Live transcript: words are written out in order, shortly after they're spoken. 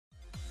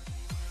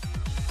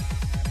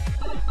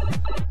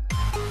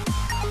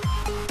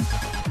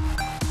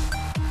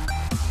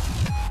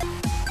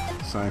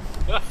So.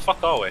 Where the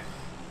fuck are we?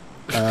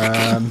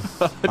 I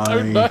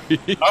don't know.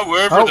 Oh,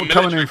 we're over the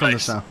coming in military from the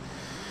base. south.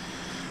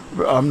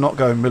 I'm not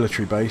going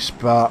military base,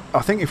 but I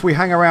think if we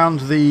hang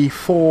around the I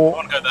four,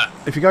 want to go there.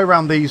 if you go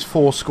around these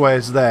 4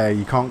 squares there,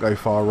 you can't go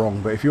far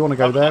wrong. But if you want to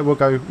go there, we'll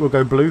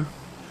go blue.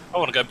 I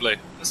want to go blue.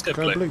 Let's go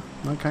blue. Blue.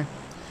 Okay.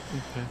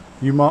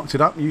 You marked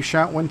it up. You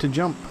shout when to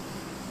jump.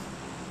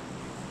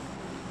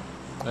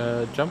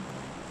 Jump.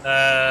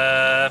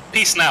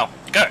 Peace now.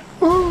 Go.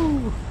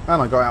 Woo!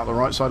 And I got out the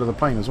right side of the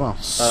plane as well.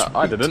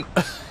 I didn't.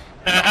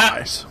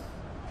 Nice.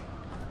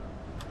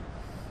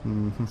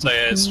 So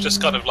yeah, it's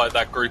just kind of like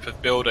that group of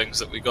buildings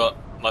that we got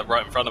like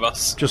right in front of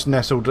us. Just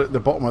nestled at the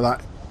bottom of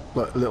that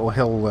little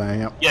hill there.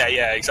 Yep.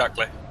 Yeah,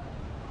 exactly.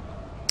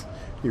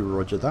 You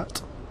roger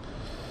that.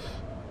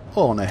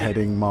 On a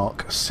heading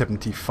mark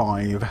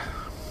 75.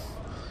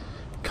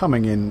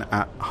 Coming in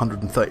at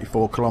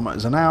 134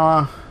 kilometres an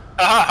hour.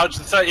 Aha,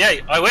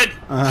 138. I win.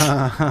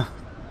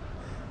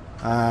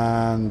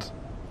 And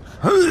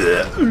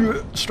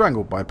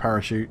strangled by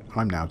parachute.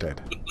 I'm now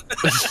dead.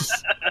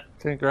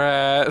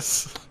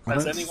 Congrats. I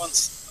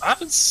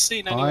haven't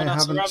seen anyone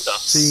else around us. I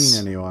haven't seen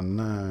anyone,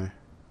 no.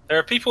 There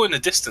are people in the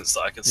distance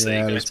that I can see.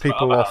 Yeah, going there's to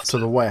people other off to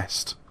the houses.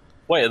 west.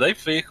 Wait, are they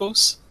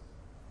vehicles?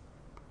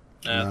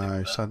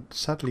 No,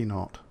 sadly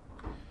not.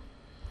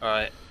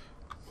 Alright.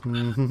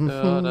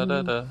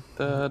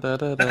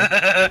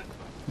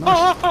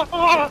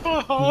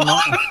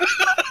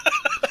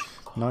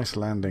 Nice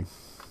landing.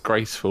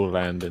 Graceful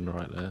landing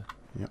right there.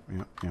 Yep.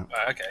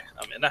 Right, okay,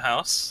 I'm in the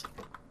house.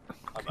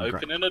 I'm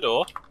opening a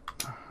door.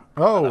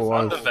 Oh, I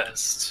found a I've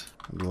vest.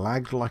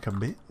 lagged like a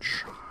bitch.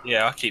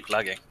 Yeah, I keep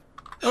lagging.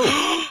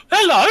 Oh,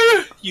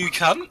 hello, you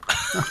cunt.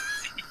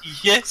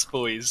 Yes,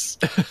 boys.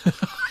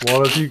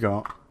 What have you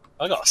got?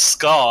 I got a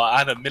scar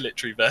and a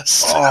military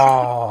vest.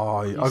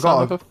 Oh,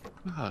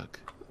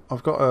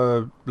 I've got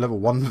a level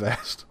 1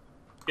 vest.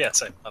 Yeah,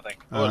 same, I think.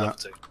 Or level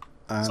 2.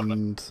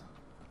 And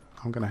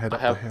I'm going to head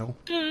up the hill.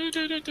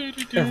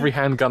 Every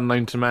handgun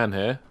known to man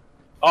here.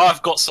 Oh,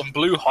 I've got some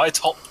blue high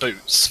top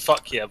boots.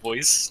 Fuck yeah,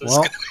 boys. Let's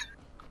Well,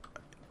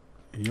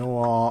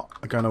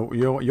 go.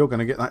 you're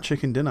gonna get that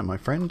chicken dinner, my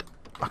friend.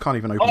 I can't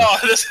even open. Oh,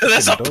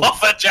 there's a door.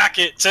 puffer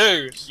jacket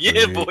too.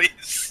 Yeah, Sweet.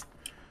 boys.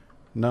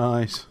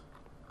 Nice.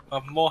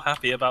 I'm more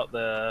happy about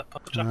the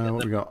puffer jacket.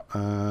 What we got?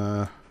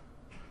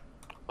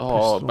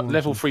 Oh, Pistol.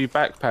 level 3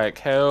 backpack.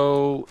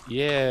 Hell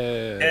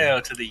yeah.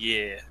 Hell to the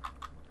year.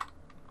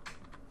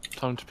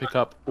 Time to pick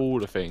up all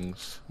the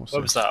things. What's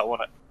What this? was that? I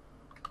want it.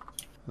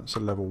 That's a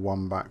level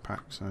 1 backpack,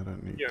 so I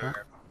don't need that.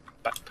 Your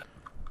backpack.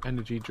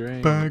 Energy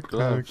drink. Backpack,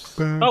 Gloves.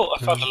 Oh,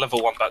 I found a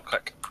level 1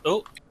 backpack.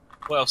 Oh,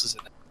 what else is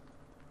in it?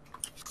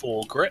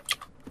 4 grip.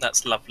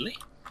 That's lovely.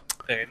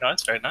 Very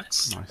nice, very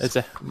nice. Nice. There's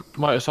a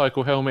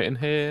motorcycle helmet in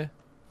here.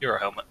 You're a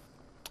helmet.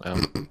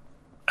 Well,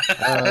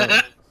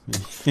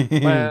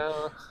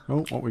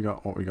 Oh, what we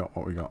got?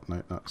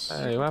 No, that's.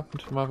 hey, what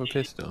happened to my other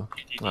pistol?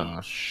 Oh,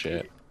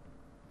 shit.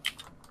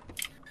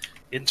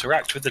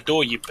 Interact with the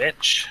door, you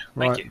bitch.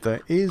 Thank you. Right,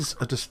 there is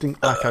a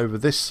distinct lack over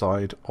this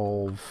side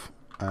of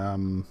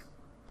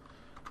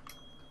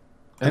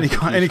any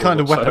kind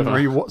of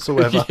weaponry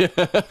whatsoever. Yeah.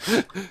 I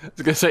was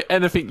going to say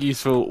anything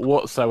useful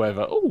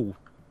whatsoever. Ooh.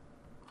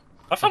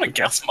 I found a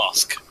gas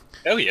mask.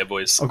 Hell yeah,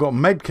 boys. I've got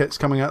med kits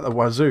coming out the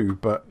wazoo,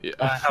 but Yeah.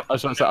 I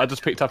was going to say, I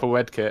just picked up a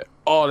wed kit.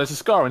 Oh, there's a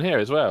scar in here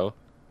as well.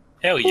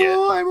 Hell yeah.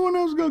 oh, everyone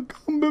else got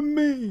come but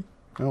me.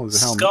 Oh, there's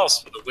a helmet. Scars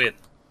for the win.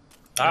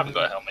 I haven't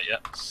got a helmet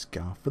yet.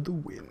 Scar for the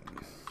win.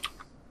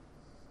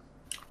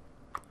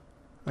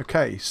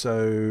 Okay,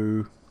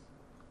 so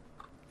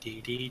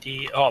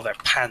Oh, they're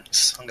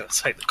pants. I'm going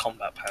to take the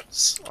combat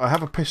pants. I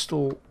have a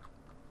pistol,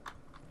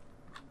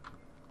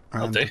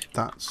 I'll and do.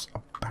 that's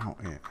about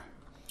it.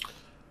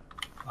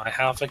 I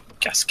have a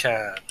gas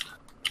can.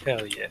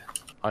 Hell yeah.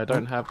 I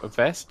don't have a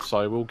vest, so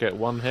I will get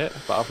 1 hit.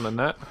 But other than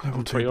that, Level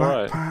I'm 2 pretty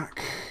alright. backpack.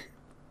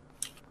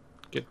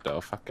 Get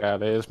the fuck out of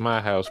there. It's my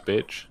house,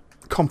 bitch.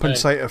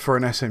 Compensator for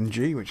an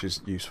SMG, which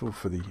is useful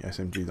for the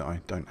SMG that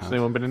I don't Has have.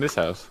 anyone been in this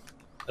house?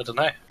 I don't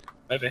know.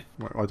 Maybe.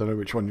 Well, I don't know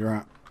which one you're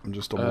at. I'm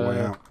just on my way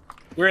out.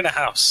 We're in a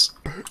house.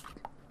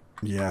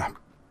 Yeah.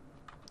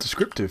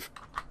 Descriptive.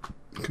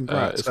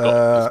 Congrats.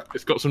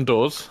 It's got some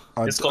doors.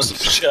 It's got some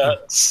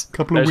shirts.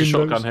 couple of There's a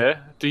windows. shotgun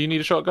here. Do you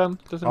need a shotgun?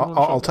 Does anyone want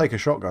a I'll shotgun? take a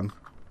shotgun.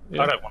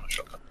 Yeah. I don't want a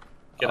shotgun.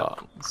 Get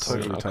up.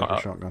 Totally take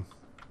a shotgun.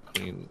 I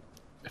mean,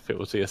 if it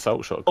was the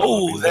assault shotgun, I'd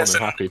Oh, be more there's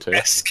than an happy to.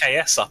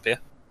 SKS up here.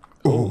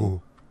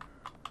 Oh.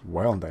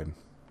 Well then.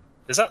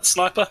 Is that the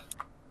sniper?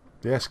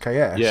 The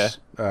SKS? Yeah.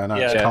 No,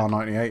 Yeah. it's Car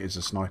 98 is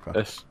a sniper.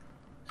 This.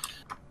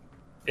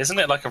 Isn't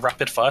it like a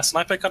rapid fire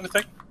sniper kind of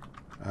thing?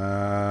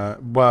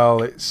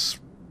 Well, it's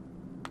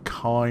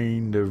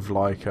kind of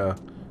like a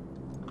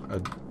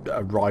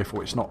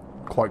rifle. It's not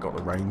quite got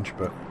the range,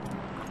 but...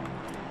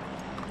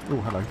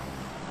 Oh, hello.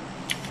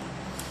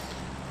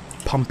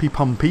 Pumpy.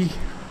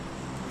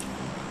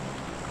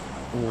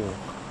 Oh,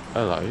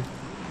 hello.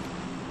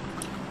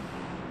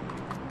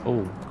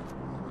 Oh.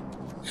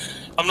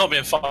 I'm not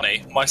being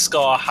funny. My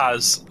Scar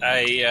has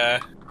a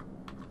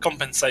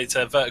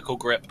compensator, vertical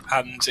grip,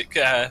 and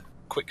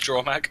quick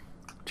draw mag.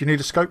 Do you need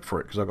a scope for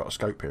it? Because I've got a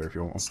scope here if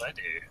you want one. Yes, I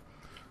do.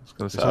 I was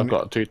going to say, I've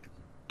got a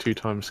two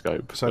times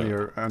scope. It's only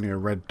a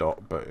red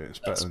dot, but it's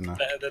better than that.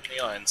 Better than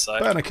the iron sight.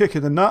 Better than a kick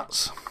in the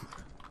nuts.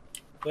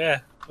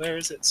 Where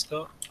is it,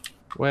 Scott?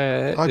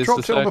 Where I is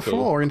dropped the it on the circle?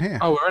 floor in here.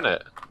 Oh, we're in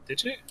it.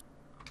 Did you?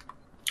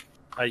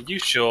 Are you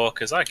sure?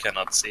 Because I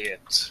cannot see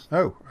it.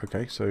 Oh,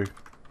 okay, so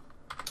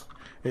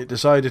it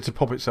decided to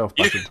pop itself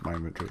back into my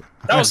inventory.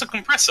 That was a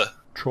compressor.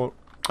 Oh,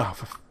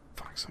 for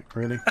fuck's sake,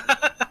 really?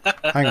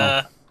 Hang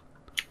on.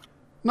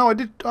 No,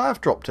 I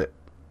have dropped it.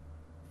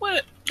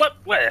 Where? What?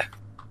 Where?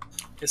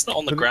 It's not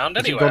on the ground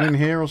Has anywhere. it gone in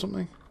here or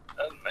something?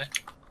 I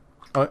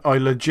don't know. I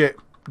legit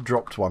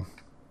dropped one.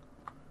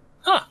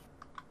 Huh.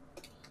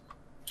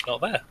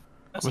 Not there.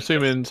 I'm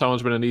assuming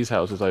someone's been in these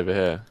houses over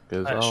here.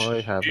 Because,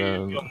 they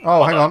haven't.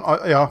 Oh, hang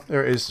on. Yeah,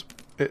 there it is.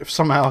 It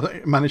somehow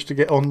it managed to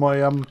get on my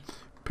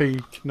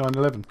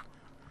P911.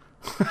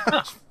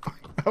 That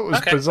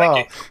was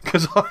bizarre.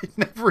 Because I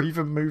never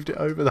even moved it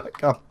over that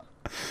gun.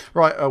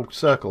 Right,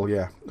 circle,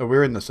 yeah. Oh,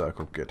 we're in the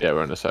circle. Good. Yeah,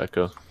 we're in the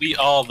circle. We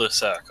are the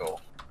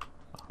circle.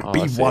 Oh,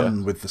 Be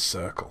one with the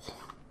circle.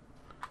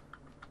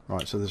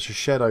 Right, so there's a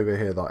shed over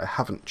here that I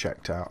haven't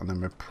checked out, and then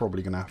we're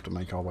probably going to have to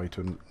make our way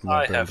to more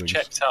I buildings. have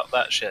checked out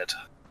that shed.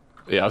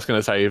 Yeah, I was going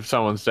to say, if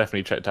someone's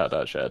definitely checked out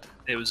that shed.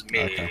 It was me.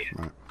 Okay,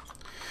 right.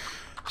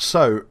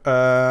 So,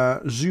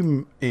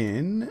 zoom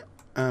in.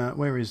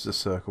 Where is the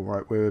circle?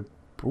 Right, We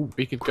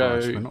could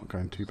Christ, go... we're not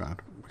going too bad.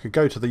 We could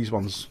go to these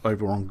ones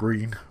over on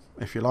green,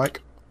 if you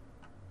like.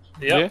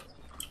 Yep. Yeah.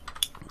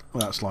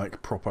 Well, that's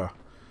like proper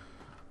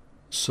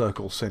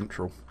circle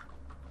central.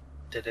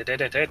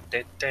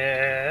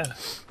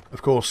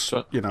 Of course, So,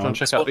 you do you know. want to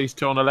check out these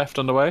two on the left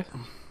on the way?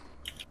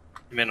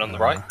 You mean on the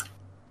right?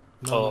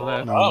 No, on the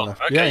left. No, on the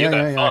left. Okay, you're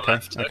going far okay,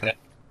 left. Okay.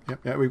 Yep,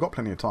 yeah, we've got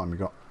plenty of time. We've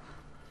got,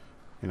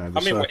 you know, the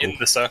I mean, circle. we're in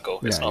the circle.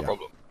 It's Yeah, not yeah. a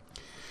problem.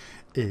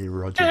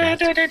 Roger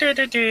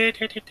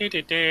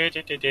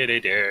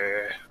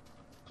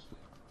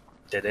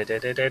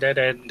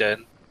that.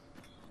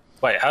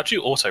 Wait, how do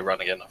you auto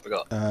run again? I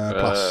forgot.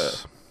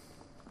 Plus.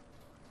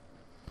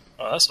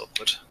 Oh, that's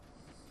awkward.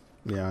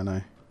 Yeah, I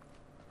know.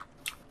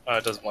 Oh,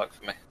 it doesn't work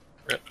for me.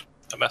 Rip.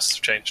 I must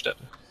have changed it.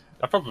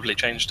 I probably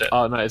changed it.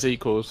 Oh, no, it's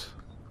equals.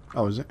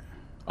 Oh, is it?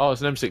 Oh,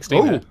 it's an M16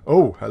 Oh, there.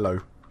 oh, hello.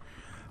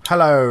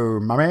 Hello,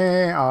 mummy.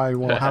 I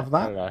will have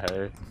that.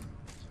 Hello.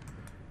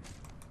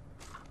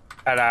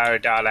 Hello,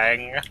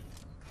 darling.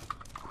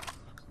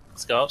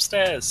 Let's go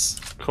upstairs.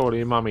 Call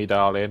you mummy,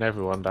 darling.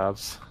 Everyone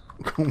does.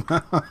 Call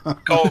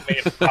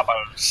me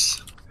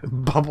Bubbles.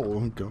 Bubble.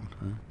 Oh, God.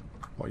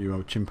 What, you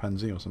a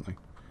chimpanzee or something?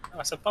 Oh,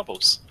 I said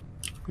Bubbles.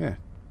 Yeah.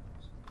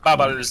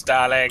 Bubbles,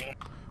 darling.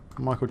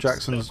 Michael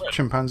Jackson's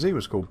chimpanzee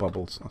was called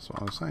Bubbles. That's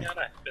what I was saying. Yeah, I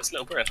know. It's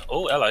Little Britain.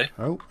 Oh, hello.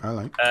 Oh,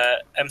 hello.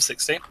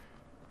 M16.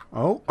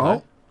 Oh,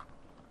 Hello. oh.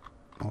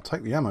 I'll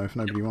take the ammo if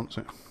nobody wants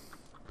it.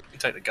 You can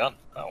take the gun.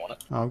 I don't want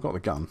it. Oh, I've got the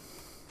gun.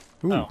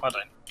 Ooh. Oh, I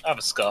don't. I have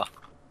a scar.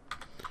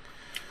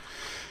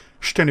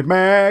 Standard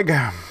mag.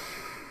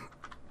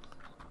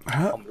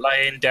 I'm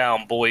laying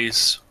down,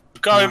 boys.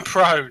 We're going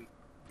prone.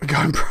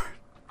 Going pro.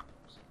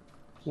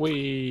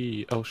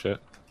 Wee. Oh, shit.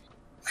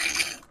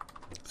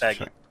 Thank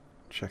you.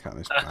 Check out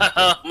this.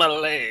 My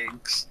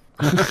legs.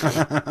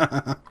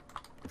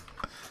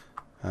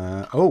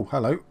 Oh,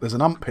 hello. There's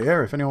an ump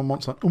here if anyone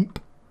wants an ump.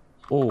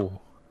 Oh.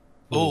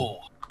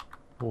 Oh,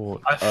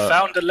 Oh. I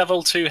found a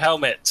level 2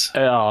 helmet.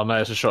 Oh, no,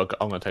 it's a shotgun.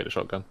 I'm going to take the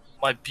shotgun.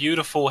 My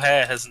beautiful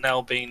hair has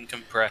now been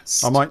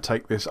compressed. I might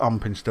take this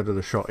ump instead of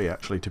the shotty,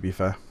 actually, to be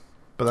fair.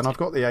 But then I've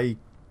got the A...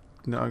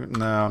 No,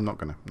 I'm not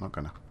gonna. I'm not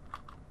gonna.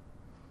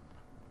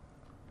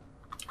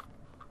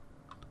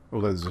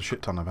 Although there's a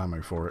shit ton of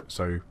ammo for it,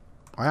 so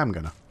I am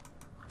gonna.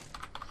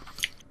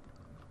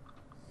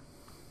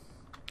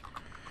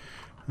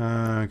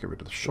 Get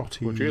rid of the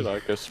shotty. Would you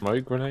like a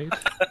smoke grenade?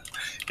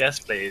 Yes,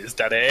 please,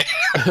 Daddy.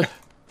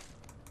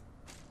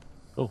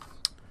 Oh.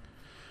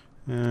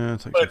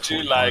 Take Would some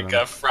you 45 like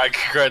ammo. a frag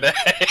grenade?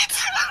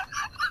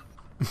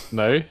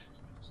 No.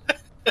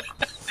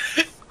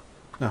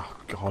 Oh,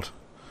 God.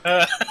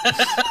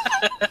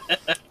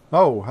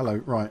 Oh, hello.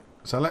 Right.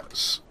 So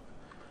let's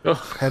Oh.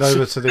 head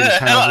over to these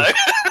houses.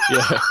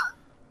 Yeah.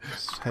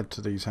 Let's head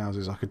to these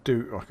houses. I could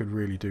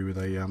really do with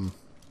a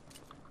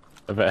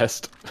A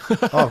vest.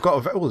 Oh, I've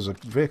got oh, there's a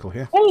vehicle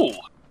here. Ooh.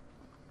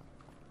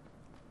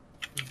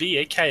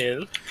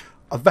 VAKL.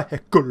 A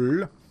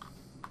vehicle.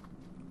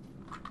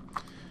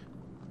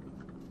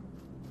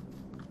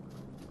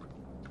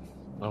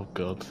 Oh,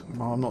 God.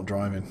 Well, I'm not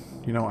driving.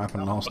 You know what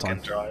happened last time.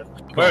 Drive.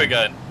 Where are we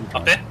going?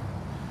 Up here?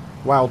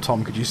 Wow,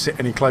 Tom, could you sit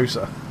any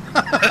closer?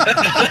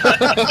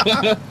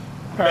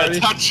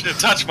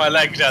 Touch my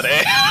leg,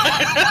 Daddy.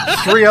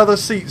 3 other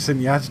seats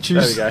and you had to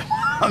choose There we go.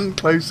 one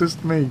closest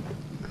to me.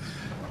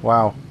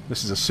 Wow,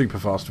 this is a super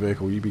fast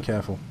vehicle. You be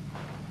careful.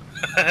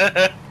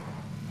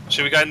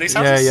 Should we go in these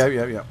houses?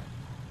 Yeah.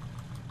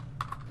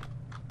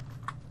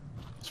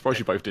 It's surprised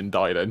you both didn't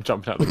die then,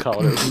 jumping out the car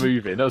when it was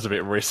moving. That was a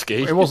bit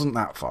risky. It wasn't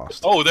that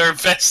fast. Oh, there are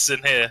vests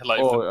in here, like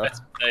for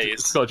best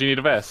days. Scott, do you need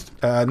a vest?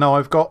 No,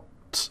 I've got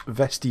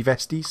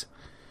vesties.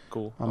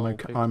 Cool. I'm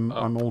okay. I'm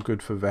all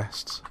good for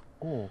vests.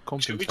 Oh,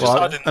 Should we confidence. just Well,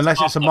 hide in this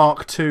unless it's a bathtub?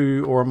 Mark II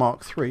or a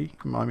Mark III.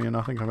 I mean,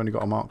 I think I've only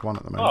got a Mark 1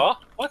 at the moment. Oh,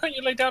 why can't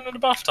you lay down in the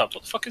bathtub?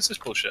 What the fuck is this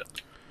bullshit?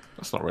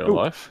 That's not real Ooh,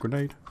 life.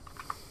 grenade.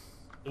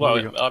 Well,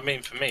 have we I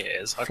mean, for me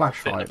it is. I can't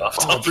fit in the Flashlight.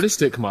 Oh, bathtub.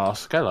 ballistic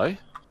mask. Hello.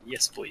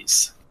 Yes,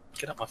 boys.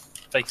 Get up my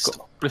face.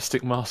 Got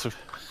ballistic mask. Of...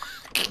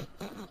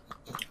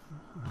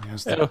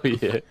 Hell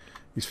yeah.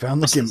 He's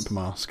found the GIMP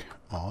mask.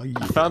 Oh, yeah.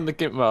 I found the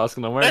gimp mask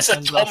and I'm wearing There's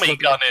a Tommy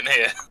gun in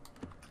here.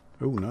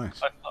 Oh,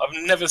 nice.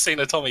 I've never seen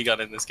a Tommy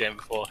gun in this game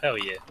before. Hell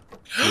yeah.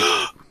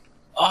 Oh,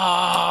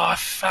 I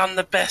found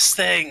the best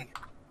thing.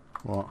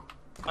 What?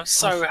 I'm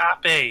so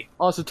happy.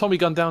 Oh, it's a Tommy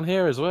gun down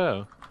here as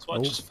well. That's what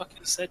I just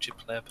fucking said, you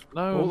pleb.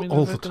 No, I mean,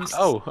 all the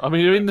oh, I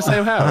mean, you're in the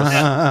same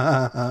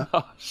house.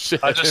 Oh,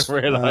 shit, I just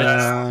didn't realise.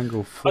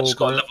 Angle I just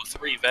got a forward. level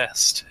 3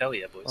 vest. Hell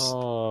yeah, boys.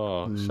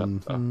 Oh, shut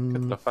up.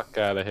 Get the fuck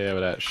out of here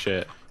with that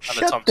shit. And Shut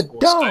the the times 4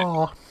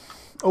 door!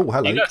 Oh,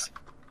 hello.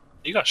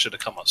 You guys should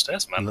have come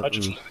upstairs, man. I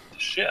just looted the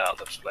shit out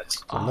of this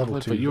place. A level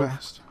but 2 you're-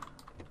 vest.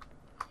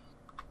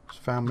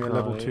 Just found me a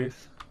level 2.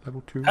 Nice.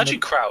 Level 2. How'd you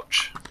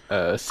crouch?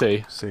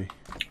 See. See.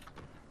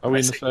 Are we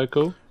in the see.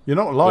 circle? You're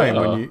not lying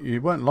Yeah. when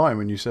you weren't lying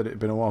when you said it had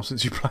been a while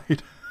since you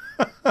played.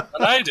 And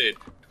I did.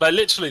 Like,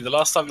 literally, the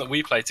last time that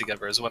we played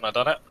together is when I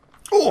done it.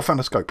 Oh, I found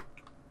a scope.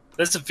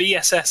 There's a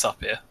VSS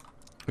up here.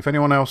 If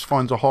anyone else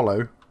finds a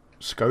hollow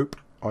scope,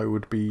 I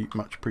would be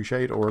much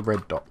appreciated, or a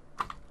red dot.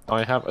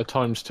 I have a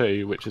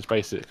 ×2, which is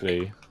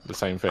basically the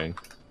same thing.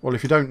 Well,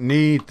 if you don't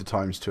need the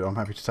 ×2, I'm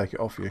happy to take it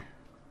off you.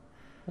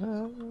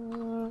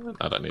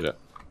 I don't need it.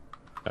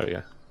 There we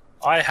go.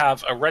 I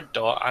have a red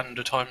dot and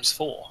a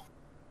 ×4.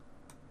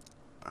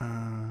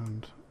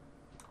 And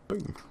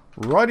boom.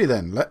 Righty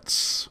then,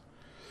 let's...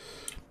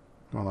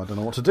 Well, I don't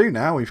know what to do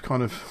now. We've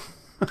kind of...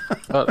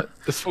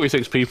 There's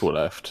 46 people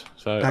left.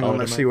 So Hang on,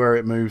 let's see where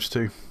it moves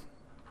to.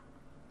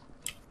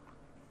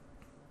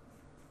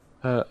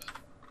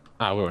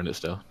 We're in it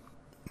still.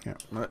 Yeah,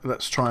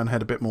 let's try and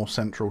head a bit more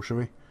central, shall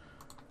we?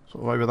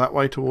 Sort of over that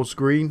way towards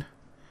green.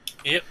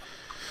 Yep.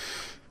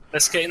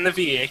 Let's get in the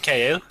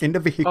vehicle. In the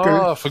vehicle.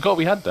 Oh, I forgot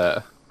we had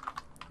that.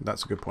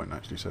 That's a good point,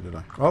 actually, so did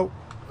I. Oh,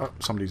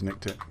 somebody's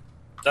nicked it.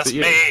 That's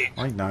Yeah. me.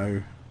 I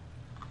know.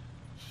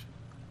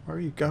 Where are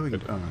you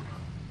going? Oh.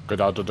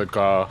 Get out of the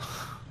car.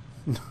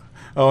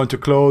 I want to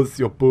close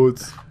your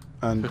boots.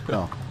 And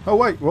oh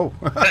wait, whoa.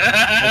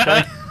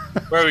 Okay.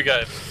 Where are we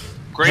going?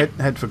 Green?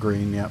 Head for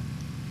green, yeah.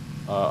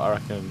 I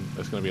reckon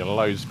there's going to be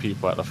loads of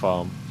people at the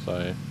farm,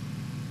 so...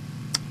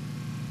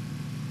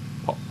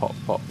 Pop, pop,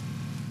 pop.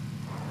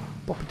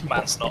 Boppity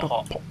Man's pop, not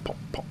pop, hot. pop, pop,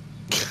 pop.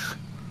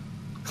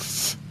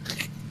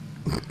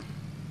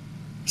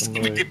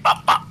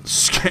 Skibbity-bop-bop.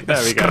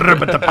 There we go.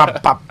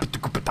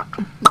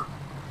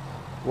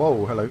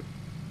 Whoa, hello.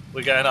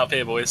 We're going up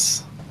here,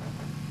 boys.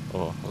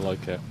 Oh, I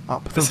like it.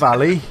 Up the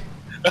valley.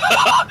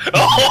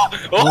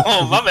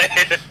 Oh, mummy!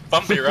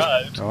 Bumpy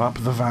ride. Go up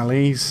the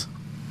valleys.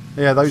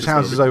 Yeah, those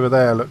houses over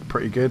there look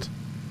pretty good.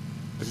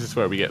 This is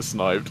where we get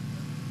sniped.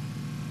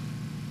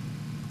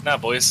 Now,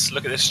 boys,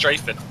 look at this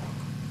strafing.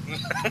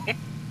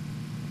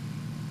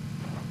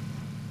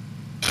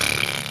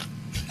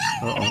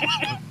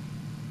 Uh-oh.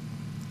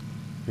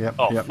 Yep,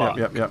 Oh, yep, fuck.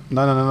 yep.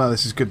 No,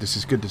 this is good, this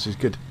is good, this is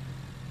good.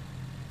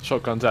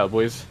 Shotguns out,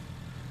 boys.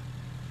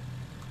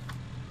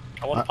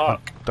 I want to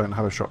park. I don't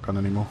have a shotgun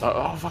anymore.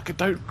 Oh, fucking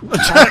don't.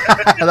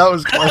 That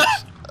was close.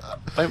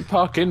 Don't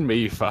park in me,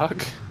 you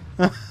fuck.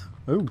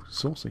 Oh,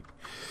 saucy.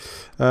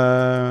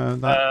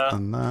 That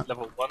and that.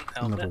 Level 1 And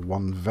helmet. level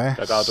 1 vest.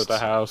 Get out of the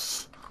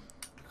house.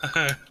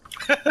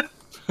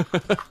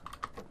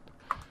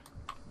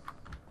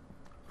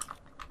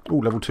 Oh,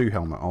 level 2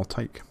 helmet. I'll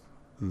take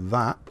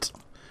that.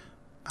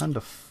 And a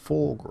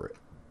foregrip.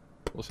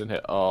 What's in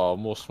here? Oh,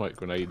 more smoke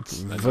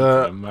grenades than you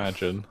The- can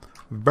imagine.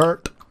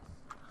 Vert.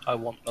 I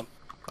want them.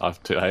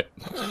 I've too late.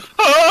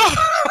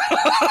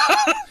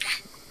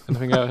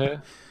 Anything out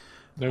here?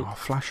 Nope. Oh,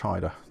 flash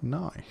hider.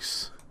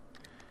 Nice.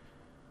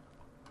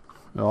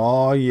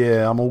 Oh,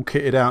 yeah. I'm all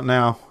kitted out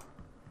now.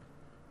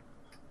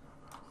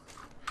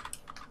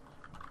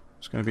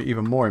 It's going to be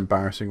even more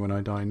embarrassing when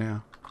I die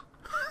now.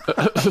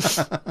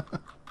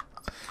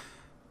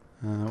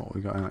 What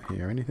we got out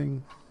here?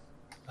 Anything?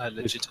 I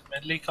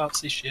legitimately can't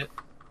see shit.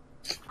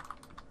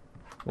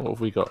 What have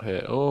we got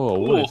here? Oh,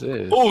 what is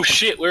this? Oh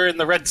shit, we're in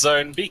the red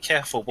zone. Be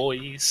careful,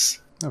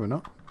 boys. No, we're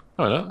not.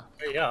 No, we're not.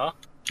 There you are.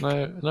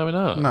 No, we're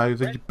not. No,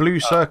 the blue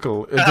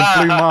circle. The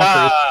blue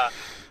marker.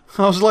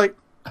 I was like,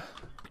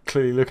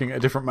 clearly looking at a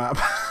different map.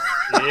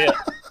 Yeah.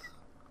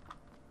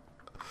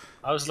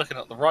 I was looking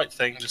at the right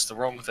thing, just the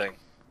wrong thing.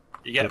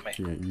 You get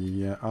me?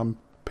 Yeah, I'm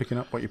picking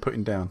up what you're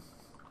putting down.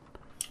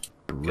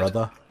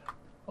 Brother.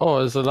 Oh,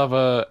 there's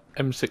another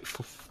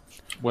M6.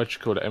 What you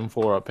call it?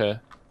 M4 up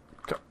here.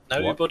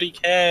 Nobody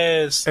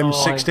cares.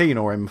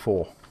 M16 or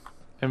M4?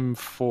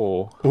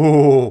 M4.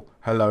 Oh,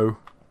 hello.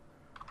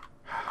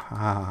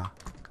 Ah.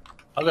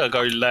 I'm gonna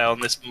go lay on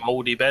this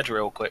mouldy bed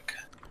real quick.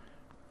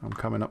 I'm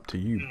coming up to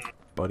you,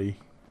 buddy.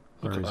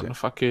 Where is it?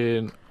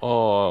 Fucking...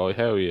 Oh,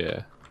 hell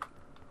yeah.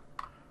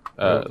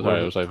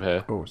 Sorry, it was over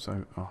here. Oh,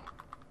 so...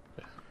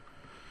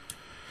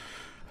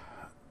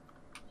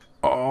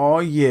 Oh,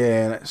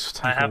 yeah, let's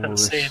take I all haven't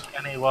this. seen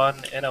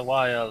anyone in a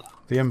while.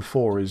 The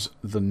M4 is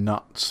the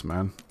nuts,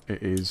 man.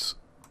 It is...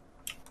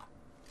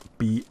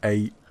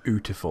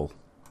 B-A-ootiful.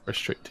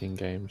 Restricting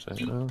games.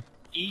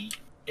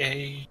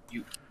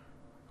 E-A-U.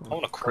 I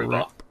want a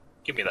crowbar.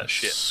 Give me that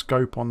shit.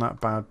 Scope on that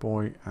bad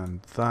boy,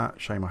 and that.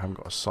 Shame I haven't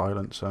got a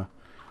silencer.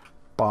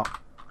 But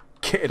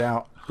kitted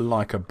out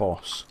like a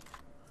boss.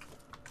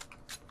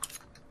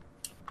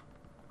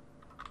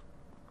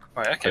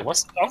 Right, okay,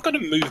 I'm going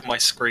to move my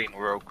screen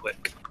real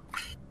quick.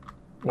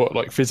 What,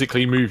 like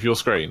physically move your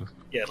screen?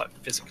 Yeah, like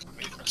physically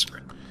move my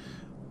screen.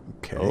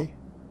 Okay.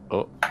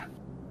 Oh.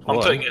 I'm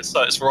putting it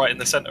so it's right in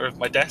the centre of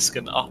my desk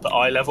and up at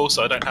eye level,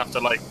 so I don't have to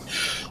like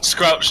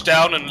scrouch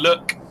down and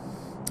look.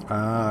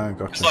 Ah,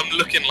 gotcha. Because I'm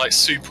looking like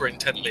super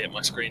intently at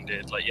my screen,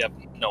 dude. Like, you have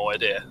no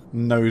idea.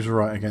 Nose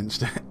right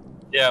against it.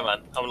 Yeah,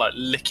 man. I'm like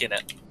licking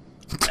it.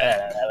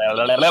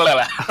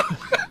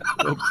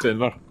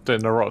 Doing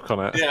the rock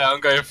on it. Yeah, I'm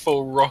going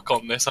full rock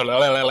on this.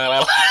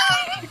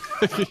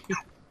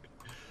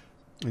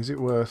 Is it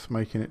worth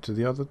making it to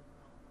the other?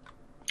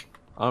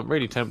 I'm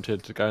really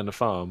tempted to go in the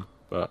farm,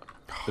 but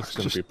there's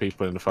going to be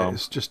people in the farm.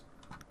 It's just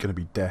going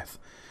to be death.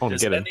 I want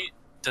to get in.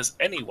 Does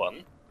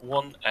anyone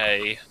want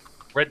a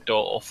red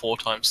dot or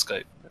 4x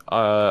scope?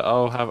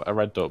 I'll have a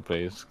red dot,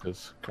 please,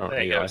 because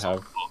currently I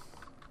have...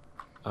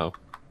 Oh.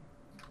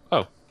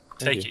 Oh.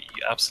 Take it,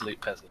 you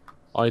absolute peasant.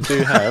 I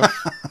do have...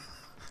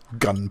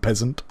 Gun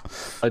peasant.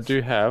 I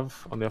do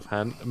have, on the other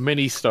hand,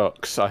 mini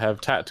stocks. I have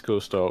tactical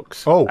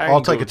stocks. Oh,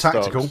 I'll take a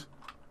tactical. Stocks.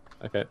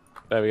 Okay,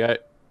 there we go.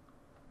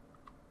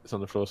 It's on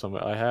the floor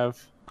somewhere. I have...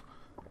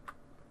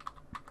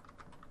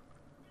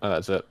 Oh,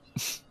 that's it.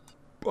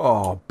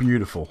 Oh,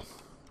 beautiful.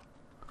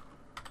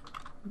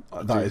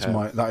 That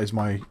is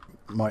my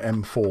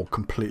M4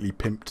 completely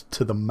pimped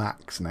to the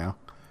max now.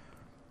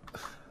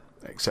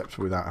 Except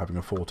without having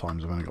a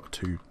 4x, I've only got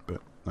 2.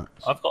 But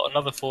that's... I've got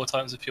another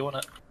 4x if you want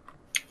it.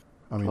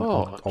 I mean,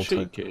 oh, I'll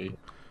take a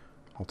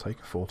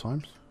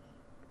Come4x.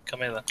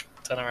 here then.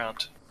 Turn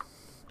around.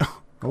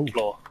 Oh,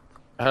 Floor.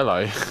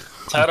 Hello.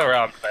 Turn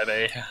around,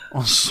 baby.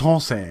 oh,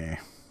 saucy.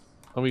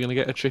 Are we going to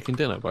get a chicken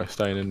dinner by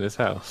staying in this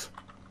house?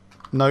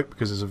 Nope,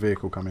 because there's a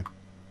vehicle coming.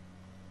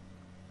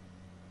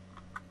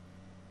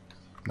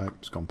 Nope,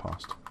 it's gone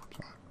past.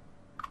 Sorry.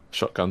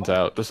 Shotguns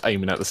out, just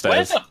aiming at the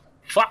stairs. Where the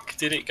fuck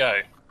did it go?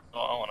 Oh,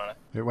 I want to know.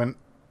 It went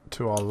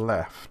to our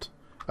left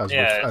as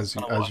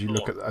you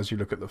look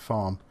at the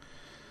farm.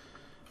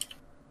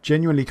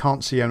 Genuinely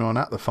can't see anyone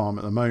at the farm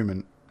at the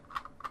moment.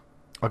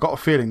 I got a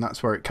feeling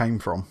that's where it came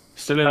from.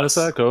 Still in a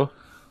circle?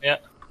 Yeah.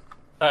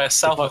 That is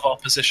south of our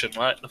position,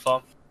 right? The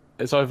farm.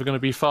 It's either going to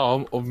be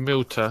farm or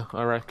Milter,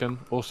 I reckon,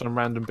 or some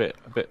random bit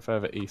a bit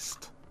further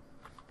east.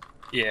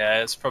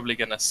 Yeah, it's probably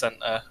going to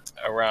centre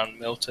around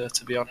Milter,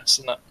 to be honest,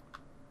 isn't it?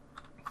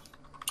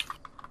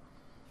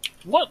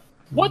 What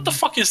the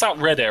fuck is that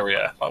red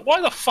area? Like, why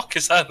the fuck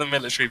is that the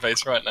military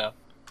base right now?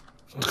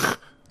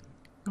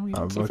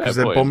 Because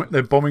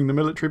they're bombing the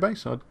military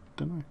base. I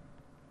don't know.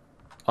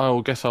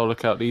 I guess I'll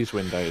look out these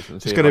windows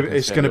and see.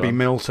 It's going to be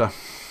Milter.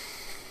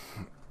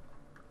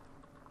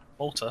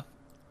 Malta?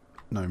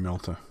 No,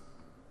 Milter.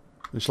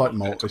 It's like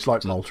It's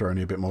like Malta,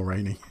 only a bit more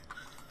rainy.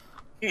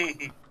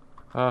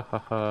 Ha ha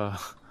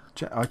ha.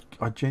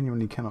 I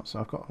genuinely cannot say.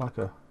 I've got like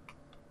a...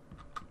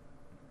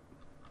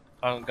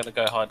 I'm going to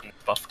go hide and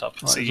buffed up.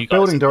 Right, there's a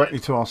building directly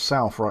to our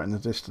south, right in the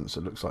distance.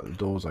 It looks like the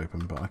door's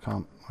open, but I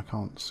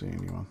can't see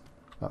anyone.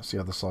 That's the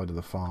other side of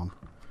the farm.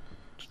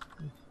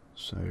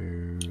 So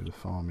the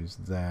farm is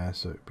there.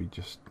 So it'd be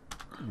just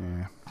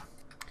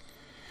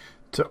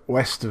to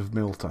west of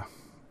Milter.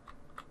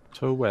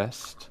 To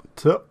west.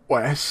 To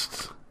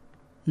west.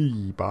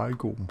 By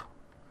gum.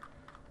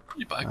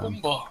 By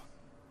gumbo.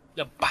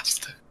 You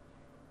bastard.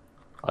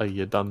 Oh,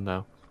 you're done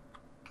now.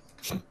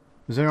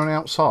 Is anyone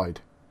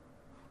outside?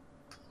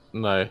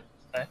 No.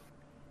 No.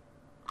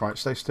 Right,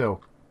 stay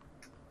still.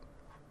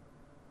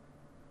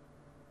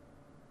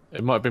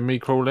 It might have been me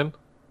crawling.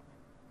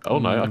 Oh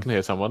no, I can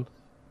hear someone.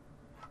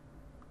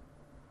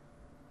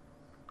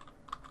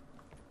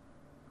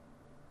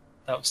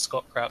 That was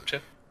Scott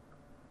crouching.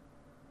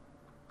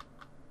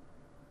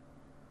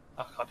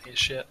 I can't hear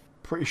shit.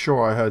 Pretty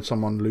sure I heard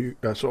someone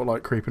sort of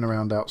like creeping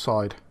around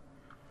outside.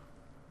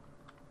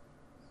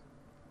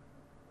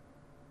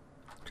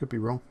 Could be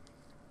wrong.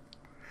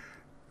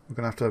 We're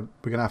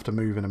gonna have to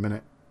move in a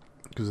minute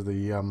because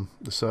the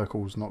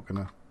circle's not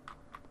gonna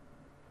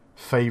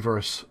favour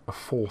us a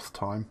fourth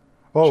time.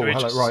 Oh,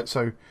 hello. Right,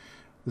 so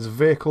there's a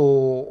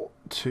vehicle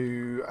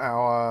to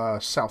our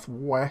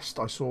southwest.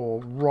 I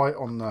saw right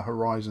on the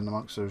horizon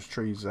amongst those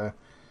trees there.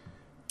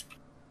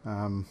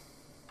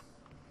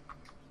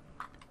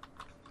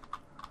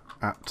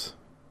 At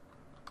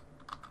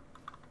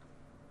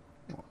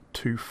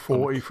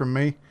 240 from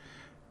me.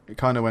 It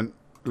kind of went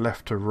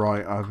left to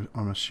right.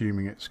 I'm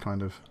assuming it's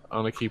kind of. I'm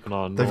gonna keep an eye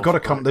on. They've got to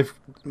come.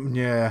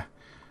 Yeah.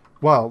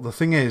 Well, the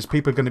thing is,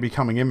 people are going to be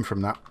coming in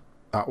from that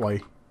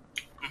way.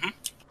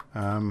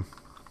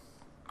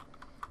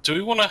 Do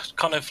we want to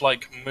kind of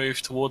like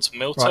move towards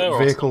Milton? Right, or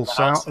vehicle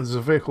south. There's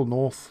a vehicle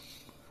north.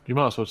 You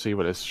might as well see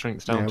what it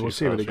shrinks down to. Yeah, we'll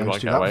see what it we goes might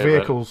to. get That away with it.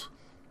 vehicle's.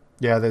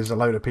 Yeah, there's a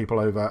load of people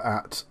over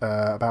at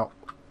about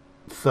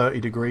 30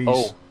 degrees.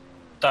 Oh,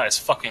 that is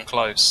fucking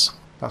close.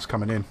 That's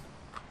coming in.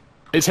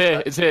 It's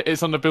here. It's here.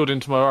 It's on the building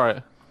to my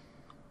right.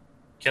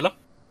 Kill him?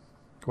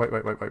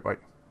 Wait.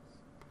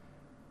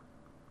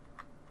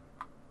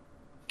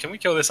 Can we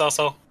kill this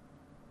asshole?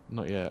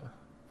 Not yet.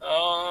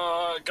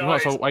 Guys. You might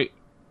as well wait.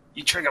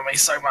 You trigger me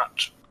so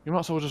much. You might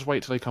as well just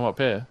wait till they come up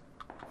here.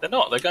 They're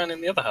not. They're going in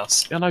the other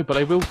house. Yeah, no, but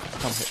they will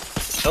come here.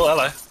 Oh,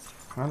 hello.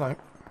 Hello.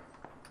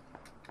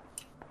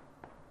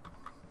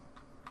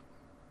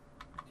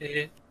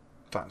 Yeah.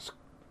 That's.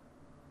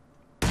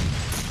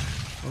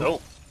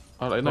 Oh.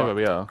 Oh, they know where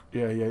we are.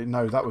 Yeah.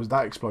 No,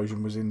 that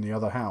explosion was in the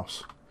other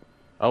house.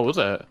 Oh, was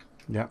it?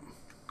 Yeah.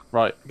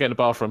 Right, get in the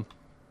bathroom.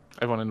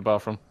 Everyone in the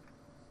bathroom.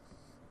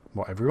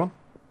 What? Everyone?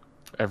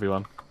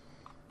 Everyone.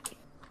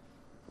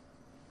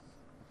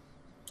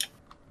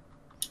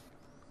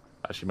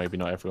 Actually, maybe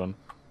not everyone.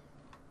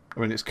 I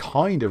mean, it's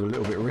kind of a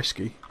little bit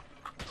risky.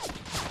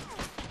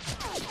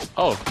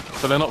 Oh,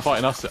 so they're not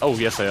fighting us? Oh,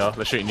 yes they are.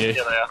 They're shooting you.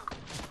 Yeah, they are.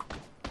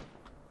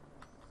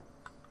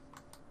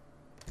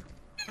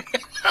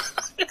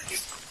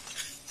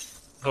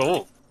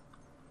 Oh.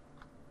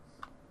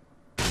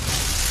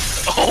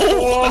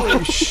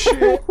 Holy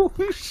shit! Oh,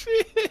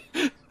 shit!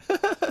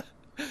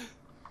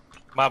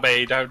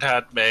 Mummy, don't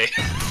hurt me.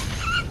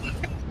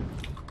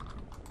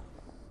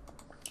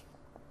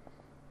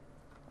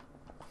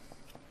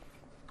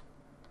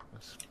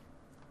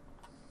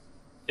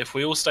 If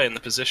we all stay in the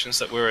positions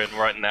that we're in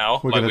right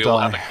now, We're like gonna we all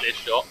have die. a clear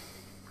shot.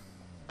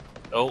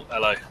 Oh,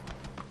 hello.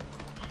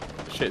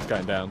 Shit's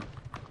going down.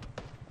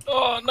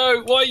 Oh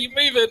no, why are you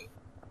moving?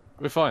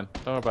 We're fine.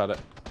 Don't worry about it.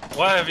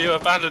 Why have you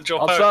abandoned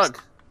your I'm post?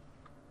 stuck.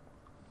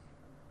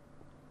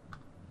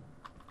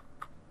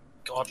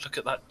 God, look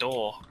at that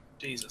door.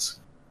 Jesus.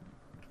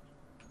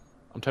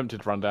 I'm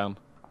tempted to run down.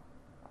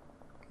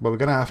 Well, we're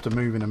going to have to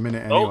move in a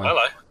minute anyway. Oh,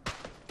 hello.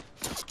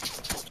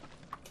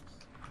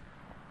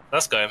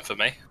 That's going for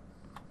me.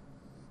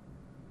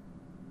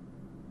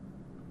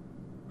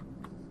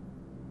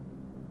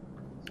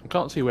 I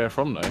can't see where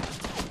from though.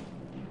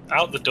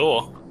 Out the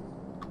door.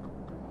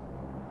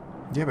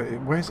 Yeah, but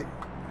where's it?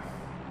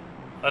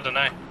 I don't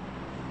know.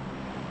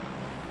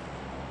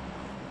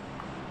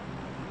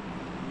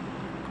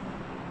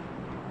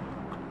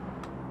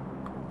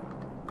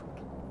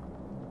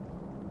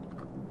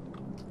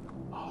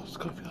 Oh, it's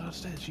got to be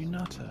downstairs, you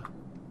nutter.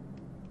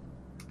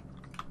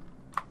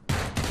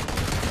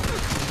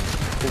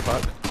 Oh,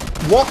 fuck.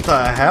 What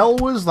the hell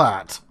was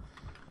that?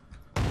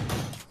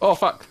 Oh,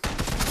 fuck.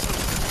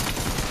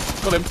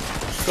 Got him.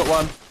 Got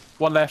one.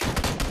 One left.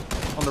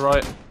 On the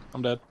right.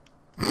 I'm dead.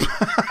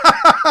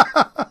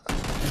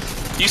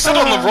 You said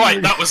on the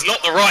right, that was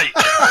not the right!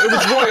 It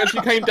was right as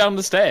you came down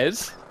the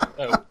stairs.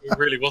 No, it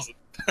really wasn't.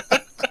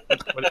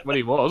 Well,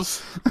 he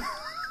was.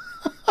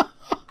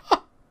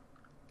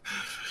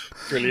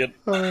 Brilliant.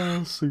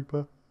 Oh,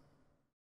 super.